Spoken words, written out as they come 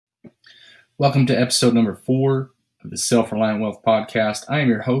Welcome to episode number 4 of the Self-Reliant Wealth Podcast. I am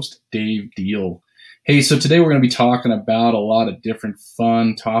your host, Dave Deal. Hey, so today we're going to be talking about a lot of different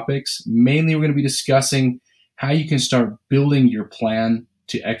fun topics. Mainly, we're going to be discussing how you can start building your plan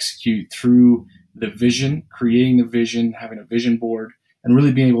to execute through the vision, creating the vision, having a vision board, and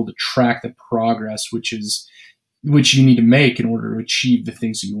really being able to track the progress which you need to make in order to achieve the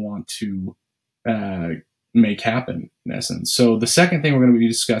things that you want to make happen, in essence. So the second thing we're going to be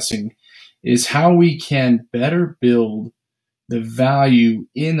discussing is how we can better build the value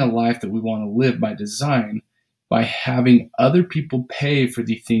in the life that we want to live by design by having other people pay for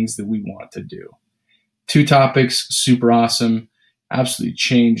the things that we want to do. 2 topics, super awesome, absolutely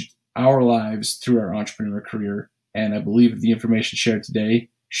changed our lives through our entrepreneur career. And I believe that the information shared today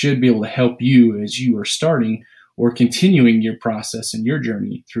should be able to help you as you are starting or continuing your process and your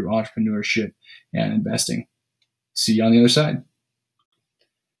journey through entrepreneurship and investing. See you on the other side.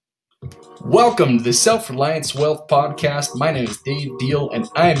 Welcome to the Self-Reliance Wealth Podcast. My name is Dave Deal, and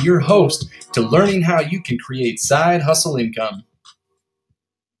I am your host to learning how you can create side hustle income.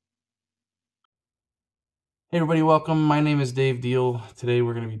 Hey everybody, welcome. My name is Dave Deal. Today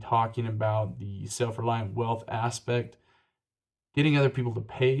we're going to be talking about the self-reliant wealth aspect, getting other people to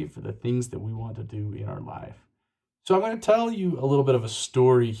pay for the things that we want to do in our life. So I'm going to tell you a little bit of a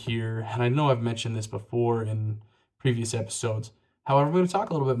story here, and I know I've mentioned this before in previous episodes. However, I'm going to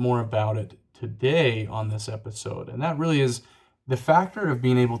talk a little bit more about it today on this episode, and that really is the factor of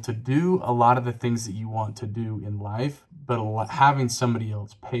being able to do a lot of the things that you want to do in life, but having somebody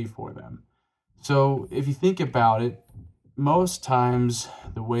else pay for them. So if you think about it, most times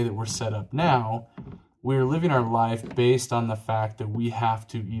the way that we're set up now, we're living our life based on the fact that we have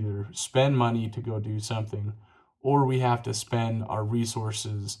to either spend money to go do something, or we have to spend our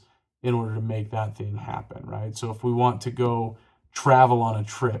resources in order to make that thing happen, right? So if we want to go travel on a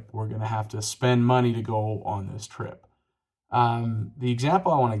trip, we're going to have to spend money to go on this trip. The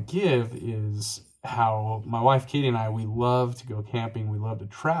example I want to give is how my wife Katie and I, we love to go camping, we love to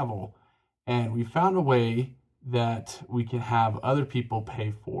travel, and we found a way that we can have other people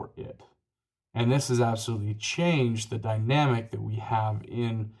pay for it. And this has absolutely changed the dynamic that we have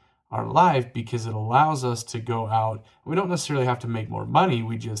in our life because it allows us to go out. We don't necessarily have to make more money,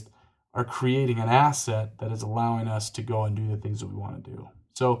 we just are creating an asset that is allowing us to go and do the things that we want to do.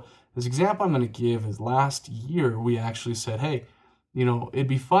 So this example I'm going to give is last year, we actually said, hey, it'd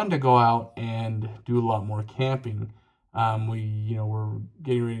be fun to go out and do a lot more camping. We're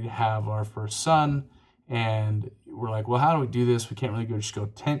getting ready to have our first son, and we're like, well, how do we do this? We can't really just go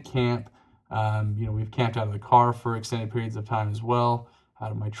tent camp. We've camped out of the car for extended periods of time as well,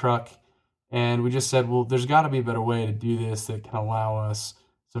 out of my truck. And we just said, well, there's got to be a better way to do this that can allow us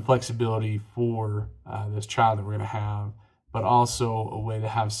some flexibility for this child that we're going to have, but also a way to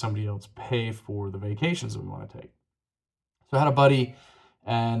have somebody else pay for the vacations that we want to take. So I had a buddy,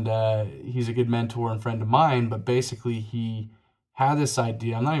 and he's a good mentor and friend of mine, but basically he had this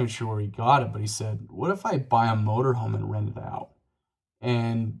idea. I'm not even sure where he got it, but he said, what if I buy a motorhome and rent it out?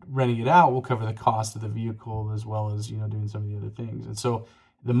 And renting it out will cover the cost of the vehicle as well as, doing some of the other things. And so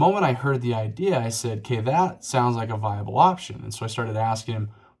the moment I heard the idea, I said, okay, that sounds like a viable option. And so I started asking him,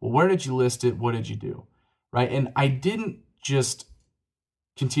 well, where did you list it? What did you do? Right? And I didn't just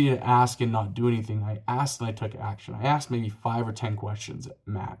continue to ask and not do anything. I asked and I took action. I asked maybe 5 or 10 questions at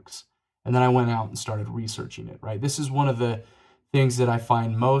max. And then I went out and started researching it, right? This is one of the things that I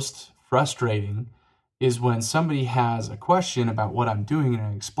find most frustrating is when somebody has a question about what I'm doing and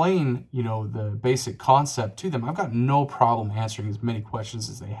I explain, the basic concept to them. I've got no problem answering as many questions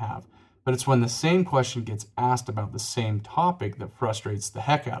as they have. But it's when the same question gets asked about the same topic that frustrates the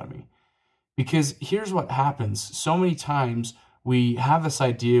heck out of me. Because here's what happens. So many times we have this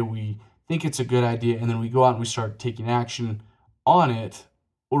idea, we think it's a good idea, and then we go out and we start taking action on it,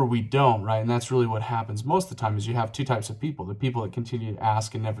 or we don't, right? And that's really what happens most of the time is you have 2 types of people. The people that continue to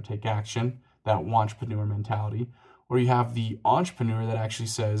ask and never take action, that entrepreneur mentality, or you have the entrepreneur that actually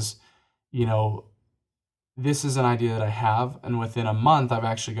says, this is an idea that I have, and within a month, I've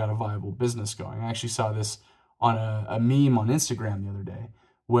actually got a viable business going. I actually saw this on a meme on Instagram the other day,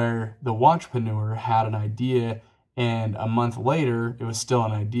 where the entrepreneur had an idea, and a month later, it was still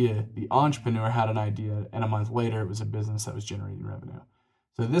an idea. The entrepreneur had an idea, and a month later, it was a business that was generating revenue.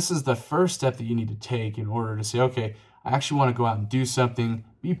 So this is the first step that you need to take in order to say, okay, I actually want to go out and do something,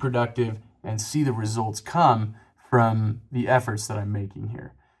 be productive, and see the results come from the efforts that I'm making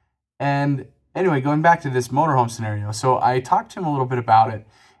here. And anyway, going back to this motorhome scenario, so I talked to him a little bit about it,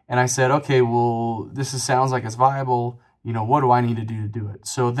 and I said, okay, well, sounds like it's viable. What do I need to do it?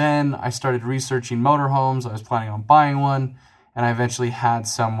 So then I started researching motorhomes. I was planning on buying one, and I eventually had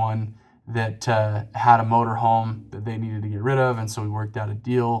someone that had a motorhome that they needed to get rid of, and so we worked out a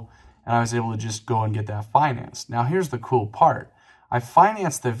deal, and I was able to just go and get that financed. Now, here's the cool part. I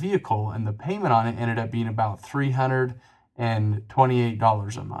financed the vehicle, and the payment on it ended up being about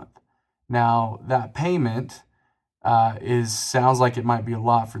 $328 a month. Now, that payment sounds like it might be a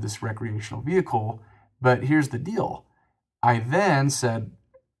lot for this recreational vehicle, but here's the deal. I then said,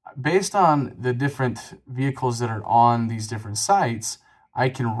 based on the different vehicles that are on these different sites, I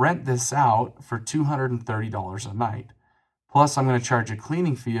can rent this out for $230 a night. Plus, I'm going to charge a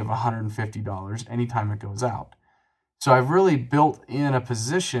cleaning fee of $150 anytime it goes out. So I've really built in a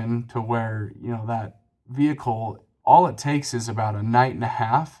position to where, that vehicle, all it takes is about a night and a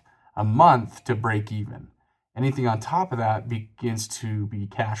half, a month to break even. Anything on top of that begins to be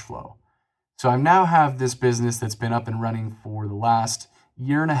cash flow. So I now have this business that's been up and running for the last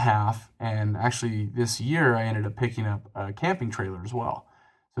year and a half, and actually this year I ended up picking up a camping trailer as well.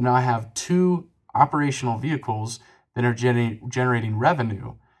 So now I have 2 operational vehicles that are generating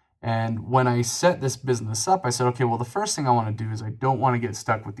revenue. And when I set this business up, I said, okay, well, the first thing I want to do is I don't want to get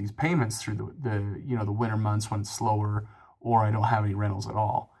stuck with these payments through the winter months when it's slower or I don't have any rentals at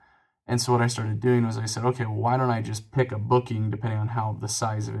all. And so what I started doing was I said, okay, well, why don't I just pick a booking depending on how the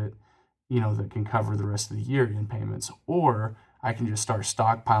size of it, that can cover the rest of the year in payments, or I can just start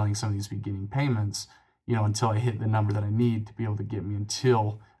stockpiling some of these beginning payments, until I hit the number that I need to be able to get me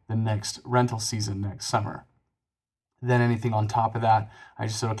until the next rental season next summer. Then anything on top of that, I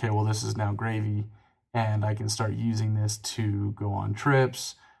just said, okay, well, this is now gravy, and I can start using this to go on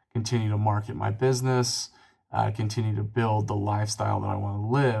trips, continue to market my business, continue to build the lifestyle that I want to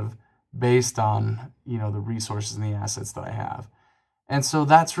live based on, the resources and the assets that I have. And so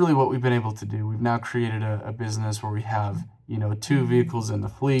that's really what we've been able to do. We've now created a business where we have, 2 vehicles in the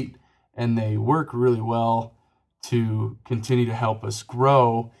fleet, and they work really well to continue to help us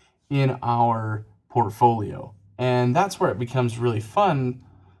grow in our portfolio. And that's where it becomes really fun,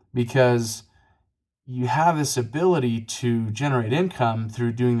 because you have this ability to generate income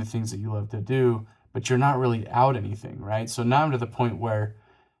through doing the things that you love to do, but you're not really out anything, right? So now I'm to the point where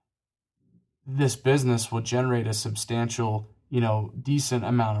this business will generate a substantial, decent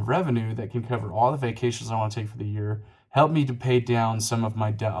amount of revenue that can cover all the vacations I want to take for the year, help me to pay down some of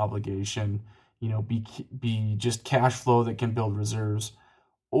my debt obligation, be just cash flow that can build reserves,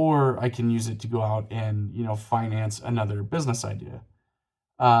 or I can use it to go out and, finance another business idea.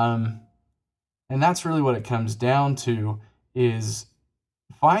 And that's really what it comes down to, is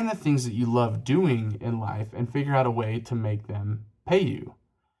find the things that you love doing in life and figure out a way to make them pay you.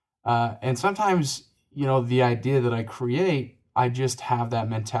 And sometimes, the idea that I create, I just have that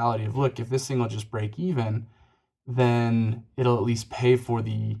mentality of, look, if this thing will just break even, then it'll at least pay for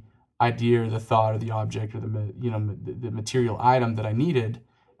the idea or the thought or the object or the material item that I needed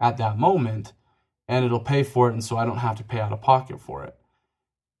at that moment, and it'll pay for it, and so I don't have to pay out of pocket for it.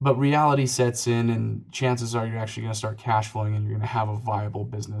 But reality sets in, and chances are you're actually going to start cash flowing, and you're going to have a viable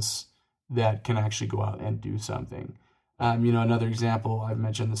business that can actually go out and do something. Another example, I've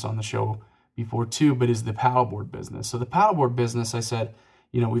mentioned this on the show before too, but is the paddleboard business. So the paddleboard business, I said,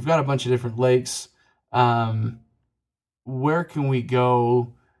 we've got a bunch of different lakes. Where can we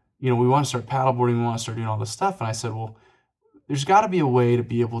go? We want to start paddleboarding. We want to start doing all this stuff. And I said, well, there's got to be a way to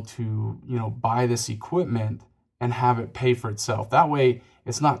be able to, buy this equipment and have it pay for itself. That way,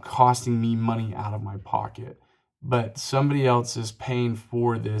 it's not costing me money out of my pocket, but somebody else is paying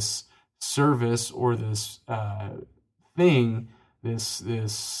for this service or this thing,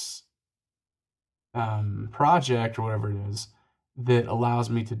 this project or whatever it is that allows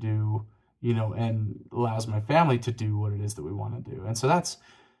me to do, and allows my family to do what it is that we want to do. And so that's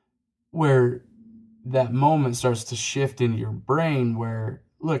where that moment starts to shift in your brain where,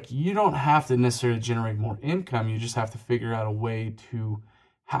 look, you don't have to necessarily generate more income. You just have to figure out a way to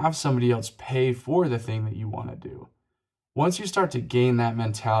have somebody else pay for the thing that you want to do. Once you start to gain that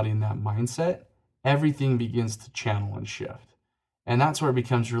mentality and that mindset, everything begins to channel and shift. And that's where it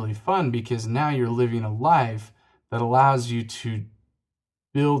becomes really fun, because now you're living a life that allows you to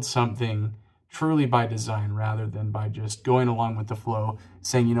build something truly by design rather than by just going along with the flow,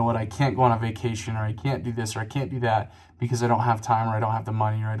 saying, you know what, I can't go on a vacation, or I can't do this, or I can't do that because I don't have time, or I don't have the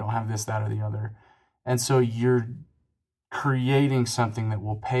money, or I don't have this, that, or the other. And so you're creating something that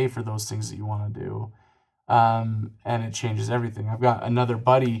will pay for those things that you want to do. And it changes everything. I've got another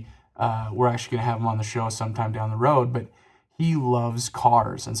buddy, we're actually going to have him on the show sometime down the road, but he loves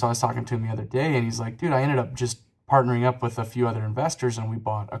cars. And so I was talking to him the other day, and he's like, dude, I ended up just partnering up with a few other investors, and we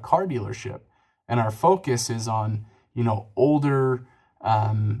bought a car dealership. And our focus is on, older,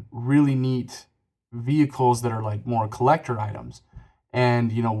 really neat vehicles that are like more collector items.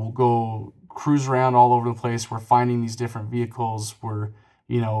 and, we'll go cruise around all over the place. We're finding these different vehicles. We're,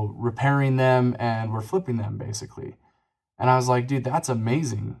 repairing them, and we're flipping them basically. And I was like, dude, that's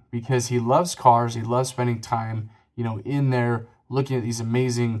amazing, because he loves cars. He loves spending time, in there looking at these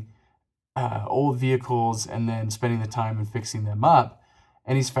amazing old vehicles and then spending the time and fixing them up.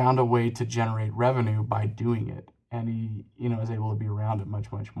 And he's found a way to generate revenue by doing it. And he, is able to be around it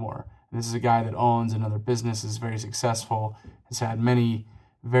much, much more. And this is a guy that owns another business, is very successful, has had many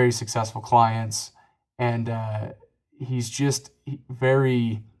very successful clients. And he's just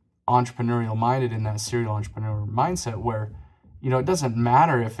very entrepreneurial minded, in that serial entrepreneur mindset where, it doesn't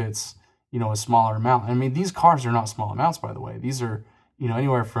matter if it's, a smaller amount. I mean, these cars are not small amounts, by the way. These are,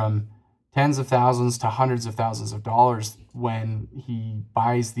 anywhere from tens of thousands to hundreds of thousands of dollars when he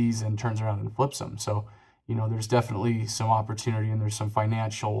buys these and turns around and flips them. So, there's definitely some opportunity, and there's some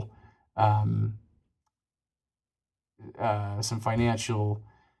financial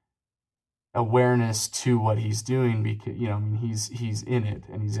awareness to what he's doing, because, he's in it,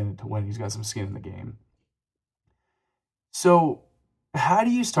 and he's in it to win. He's got some skin in the game. So how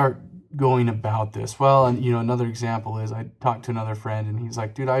do you start going about this? Well, and, another example is, I talked to another friend, and he's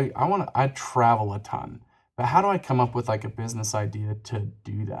like, dude, I travel a ton, but how do I come up with like a business idea to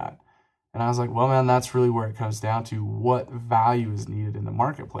do that? And I was like, well, man, that's really where it comes down to. What value is needed in the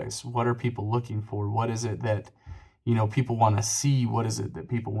marketplace? What are people looking for? What is it that, people want to see? What is it that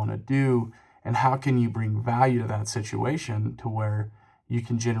people want to do? And how can you bring value to that situation to where you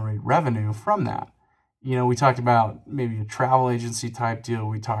can generate revenue from that? We talked about maybe a travel agency type deal.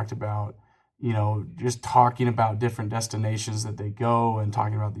 We talked about, just talking about different destinations that they go, and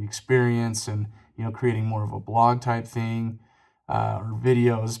talking about the experience, and, creating more of a blog type thing, or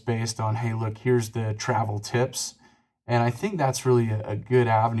videos based on, hey, look, here's the travel tips. And I think that's really a good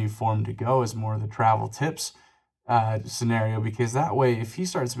avenue for him to go, is more of the travel tips scenario, because that way, if he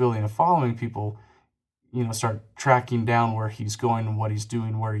starts building a following, people, start tracking down where he's going and what he's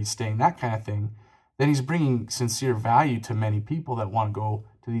doing, where he's staying, that kind of thing, then he's bringing sincere value to many people that want to go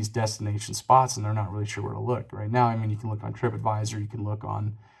to these destination spots, and they're not really sure where to look right now. I mean, you can look on TripAdvisor, you can look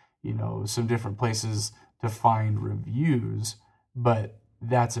on, some different places to find reviews, but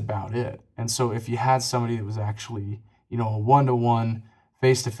that's about it. And so if you had somebody that was actually, a one-to-one,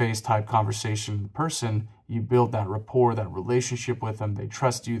 face-to-face type conversation person, you build that rapport, that relationship with them. They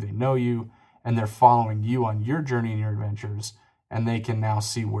trust you, they know you, and they're following you on your journey and your adventures, and they can now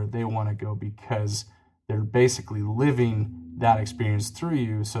see where they want to go, because they're basically living that experience through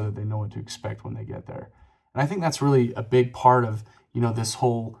you, so that they know what to expect when they get there. And I think that's really a big part of, this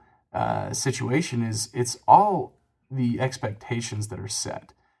whole situation, is it's all the expectations that are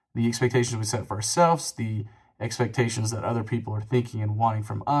set. The expectations we set for ourselves, the expectations that other people are thinking and wanting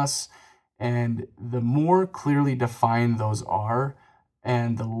from us. And the more clearly defined those are,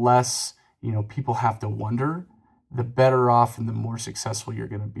 and the less, people have to wonder, the better off and the more successful you're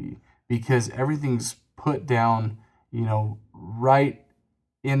going to be, because everything's put down, right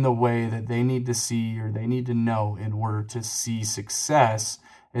in the way that they need to see, or they need to know, in order to see success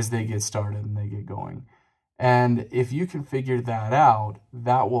as they get started and they get going. And if you can figure that out,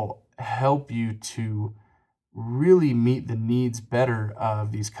 that will help you to really meet the needs better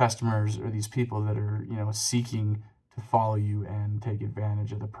of these customers, or these people that are, seeking to follow you and take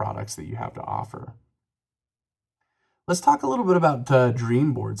advantage of the products that you have to offer. Let's talk a little bit about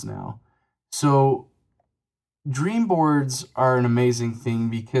dream boards now. So dream boards are an amazing thing,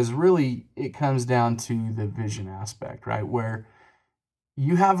 because really it comes down to the vision aspect, right? Where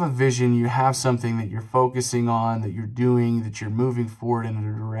you have a vision, you have something that you're focusing on, that you're doing, that you're moving forward in a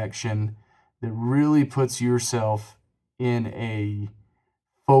direction that really puts yourself in a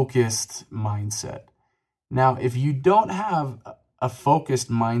focused mindset. Now, if you don't have a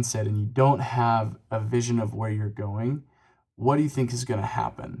focused mindset, and you don't have a vision of where you're going, what do you think is going to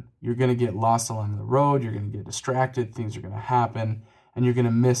happen? You're going to get lost along the road, you're going to get distracted, things are going to happen, and you're going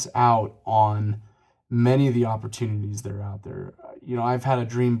to miss out on many of the opportunities that are out there. I've had a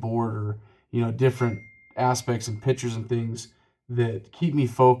dream board, or, different aspects and pictures and things that keep me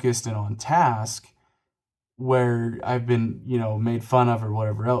focused and on task, where I've been, made fun of or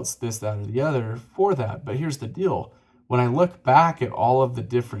whatever else, this, that, or the other for that. But here's the deal. When I look back at all of the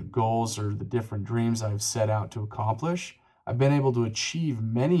different goals or the different dreams I've set out to accomplish, I've been able to achieve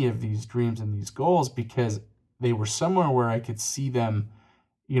many of these dreams and these goals because they were somewhere where I could see them,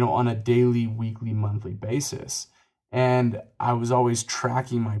 on a daily, weekly, monthly basis. And I was always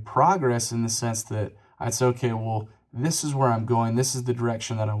tracking my progress, in the sense that I'd say, okay, well, this is where I'm going. This is the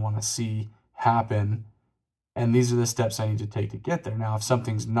direction that I want to see happen. And these are the steps I need to take to get there. Now, if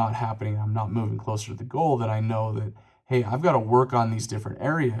something's not happening, I'm not moving closer to the goal, then I know that, hey, I've got to work on these different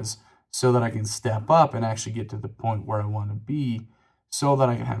areas so that I can step up and actually get to the point where I want to be so that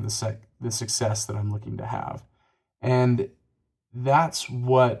I can have the success that I'm looking to have. And that's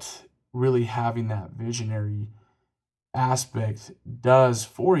what really having that visionary aspect does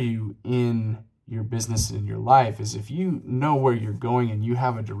for you in your business and in your life, is if you know where you're going and you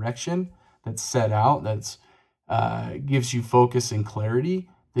have a direction that's set out, that's gives you focus and clarity,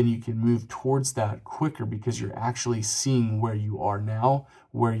 then you can move towards that quicker because you're actually seeing where you are now,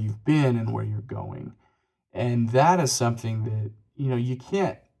 where you've been, and where you're going. And that is something that,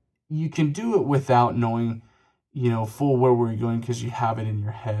 you can do it without knowing, full where we're going because you have it in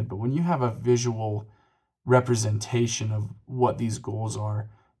your head. But when you have a visual representation of what these goals are,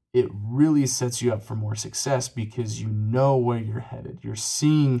 it really sets you up for more success because you know where you're headed. You're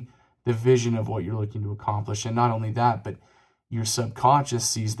seeing the vision of what you're looking to accomplish. And not only that, but your subconscious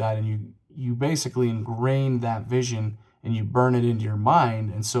sees that, and you basically ingrain that vision and you burn it into your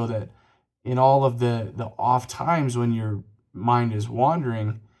mind. And so that in all of the off times when your mind is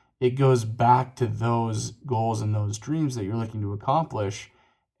wandering, it goes back to those goals and those dreams that you're looking to accomplish.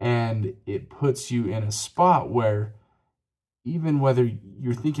 And it puts you in a spot where even whether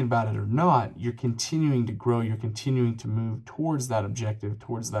you're thinking about it or not, you're continuing to grow, you're continuing to move towards that objective,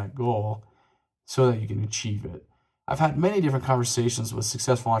 towards that goal, so that you can achieve it. I've had many different conversations with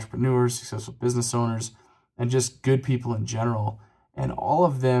successful entrepreneurs, successful business owners, and just good people in general. And all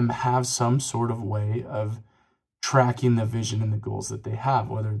of them have some sort of way of tracking the vision and the goals that they have,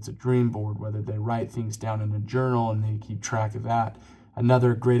 whether it's a dream board, whether they write things down in a journal and they keep track of that.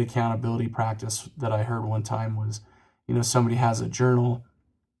 Another great accountability practice that I heard one time was, somebody has a journal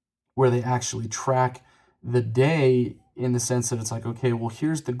where they actually track the day in the sense that it's like, okay, well,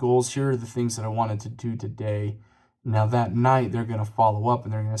 here's the goals. Here are the things that I wanted to do today. Now that night, they're going to follow up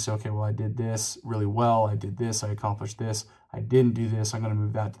and they're going to say, okay, well, I did this really well. I did this. I accomplished this. I didn't do this. I'm going to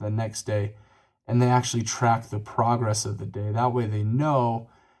move that to the next day. And they actually track the progress of the day. That way they know,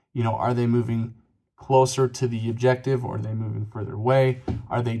 are they moving closer to the objective, or are they moving further away?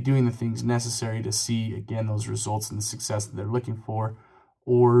 Are they doing the things necessary to see, again, those results and the success that they're looking for?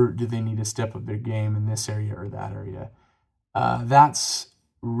 Or do they need to step up their game in this area or that area? That's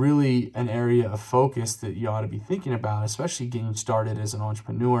really an area of focus that you ought to be thinking about, especially getting started as an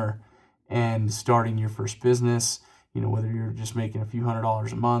entrepreneur and starting your first business. Whether you're just making a few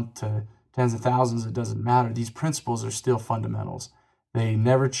 $100s a month to tens of thousands, it doesn't matter. These principles are still fundamentals. They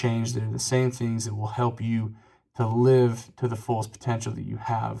never change. They're the same things that will help you to live to the fullest potential that you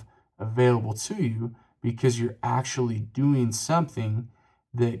have available to you, because you're actually doing something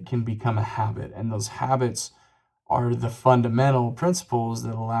that can become a habit. And those habits are the fundamental principles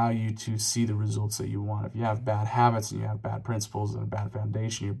that allow you to see the results that you want. If you have bad habits and you have bad principles and a bad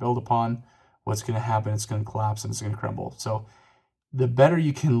foundation you build upon, what's going to happen? It's going to collapse and it's going to crumble. So the better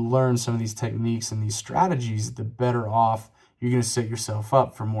you can learn some of these techniques and these strategies, the better off you're going to set yourself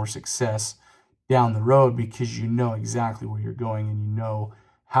up for more success down the road, because you know exactly where you're going and you know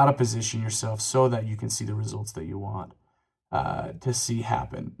how to position yourself so that you can see the results that you want to see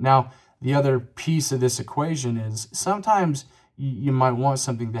happen. Now, the other piece of this equation is sometimes you might want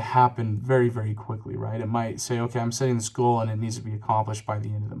something to happen very, very quickly, right? It might say, okay, I'm setting this goal and it needs to be accomplished by the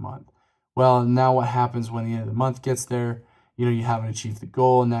end of the month. Well, now what happens when the end of the month gets there? You haven't achieved the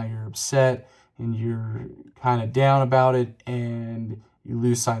goal, and now you're upset and you're kind of down about it, and you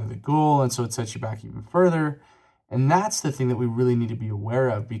lose sight of the goal, and so it sets you back even further. And that's the thing that we really need to be aware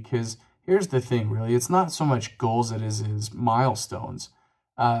of, because here's the thing, really. It's not so much goals as it is milestones.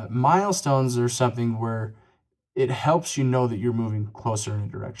 Milestones are something where it helps you know that you're moving closer in a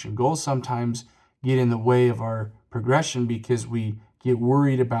direction. Goals sometimes get in the way of our progression because we get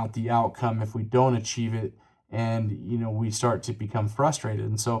worried about the outcome if we don't achieve it, and we start to become frustrated.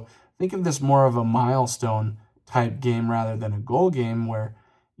 And so think of this more of a milestone type game rather than a goal game, where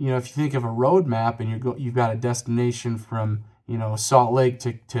if you think of a roadmap and you've got a destination from Salt Lake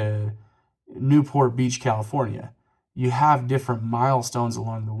to Newport Beach, California, you have different milestones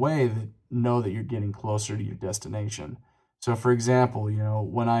along the way that know that you're getting closer to your destination. So for example,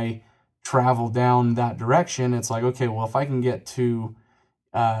 when I travel down that direction, it's like, okay, well, if I can get to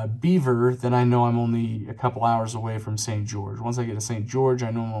Beaver, then I know I'm only a couple hours away from St. George. Once I get to St. George,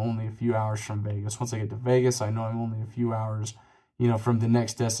 I know I'm only a few hours from Vegas. Once I get to Vegas, I know I'm only a few hours, from the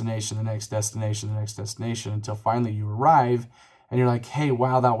next destination, the next destination, the next destination, until finally you arrive and you're like, hey,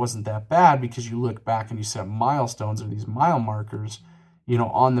 wow, that wasn't that bad, because you look back and you set milestones, or these mile markers,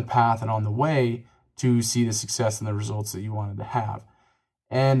 on the path and on the way to see the success and the results that you wanted to have.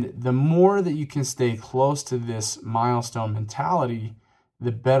 And the more that you can stay close to this milestone mentality,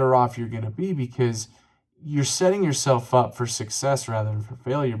 the better off you're going to be, because you're setting yourself up for success rather than for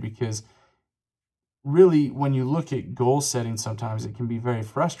failure, because really, when you look at goal setting, sometimes it can be very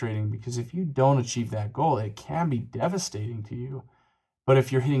frustrating, because if you don't achieve that goal, it can be devastating to you. But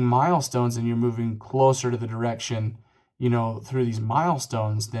if you're hitting milestones and you're moving closer to the direction, through these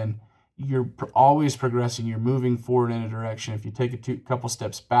milestones, then you're always progressing. You're moving forward in a direction. If you take a couple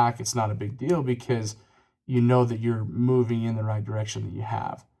steps back, it's not a big deal, because you know that you're moving in the right direction that you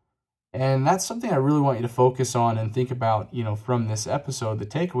have. And that's something I really want you to focus on and think about, from this episode, the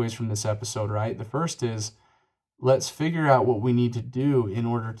takeaways from this episode, right? The first is, let's figure out what we need to do in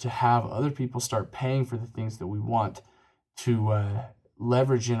order to have other people start paying for the things that we want to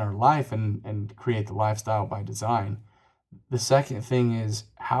leverage in our life and create the lifestyle by design. The second thing is,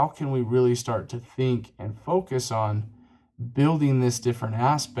 how can we really start to think and focus on building this different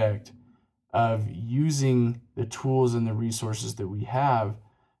aspect of using the tools and the resources that we have,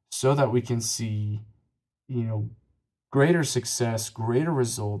 so that we can see, greater success, greater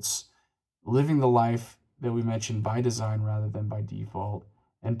results, living the life that we mentioned by design rather than by default,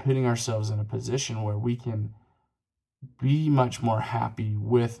 and putting ourselves in a position where we can be much more happy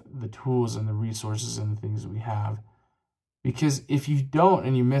with the tools and the resources and the things we have. Because if you don't,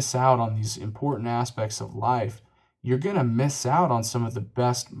 and you miss out on these important aspects of life, you're going to miss out on some of the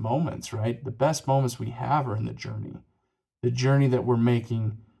best moments, right? The best moments we have are in the journey that we're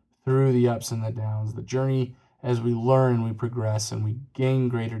making through the ups and the downs, the journey as we learn and we progress and we gain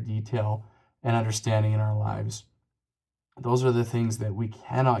greater detail and understanding in our lives. Those are the things that we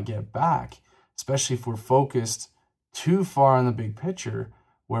cannot get back, especially if we're focused too far on the big picture,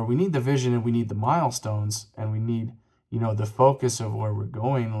 where we need the vision and we need the milestones and we need, the focus of where we're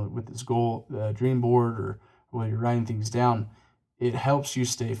going with this goal, dream board, or whether you're writing things down. It helps you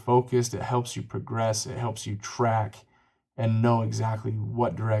stay focused. It helps you progress. It helps you track and know exactly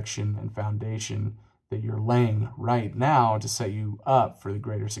what direction and foundation that you're laying right now to set you up for the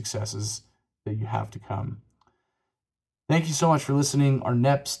greater successes that you have to come. Thank you so much for listening. Our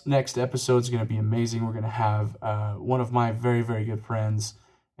next episode is going to be amazing. We're going to have one of my very, very good friends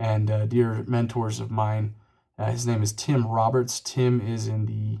and dear mentors of mine. His name is Tim Roberts. Tim is in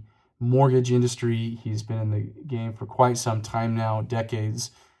the mortgage industry. He's been in the game for quite some time now,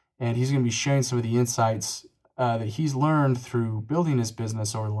 decades, and he's going to be sharing some of the insights that he's learned through building his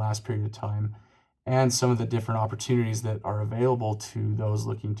business over the last period of time, and some of the different opportunities that are available to those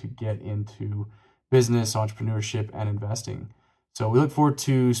looking to get into business, entrepreneurship, and investing. So we look forward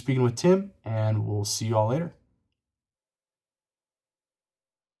to speaking with Tim, and we'll see you all later.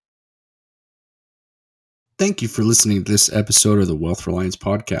 Thank you for listening to this episode of the Wealth Reliance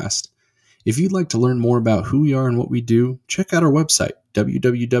Podcast. If you'd like to learn more about who we are and what we do, check out our website,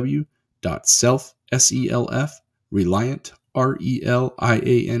 www.self-reliant, RELIANT,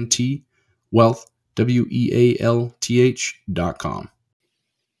 wealth, WEALTH.com.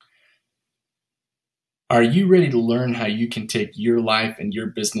 Are you ready to learn how you can take your life and your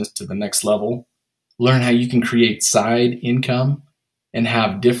business to the next level? Learn how you can create side income and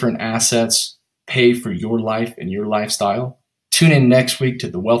have different assets pay for your life and your lifestyle? Tune in next week to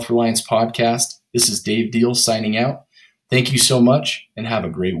the Wealth Reliance Podcast. This is Dave Deal signing out. Thank you so much and have a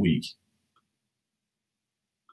great week.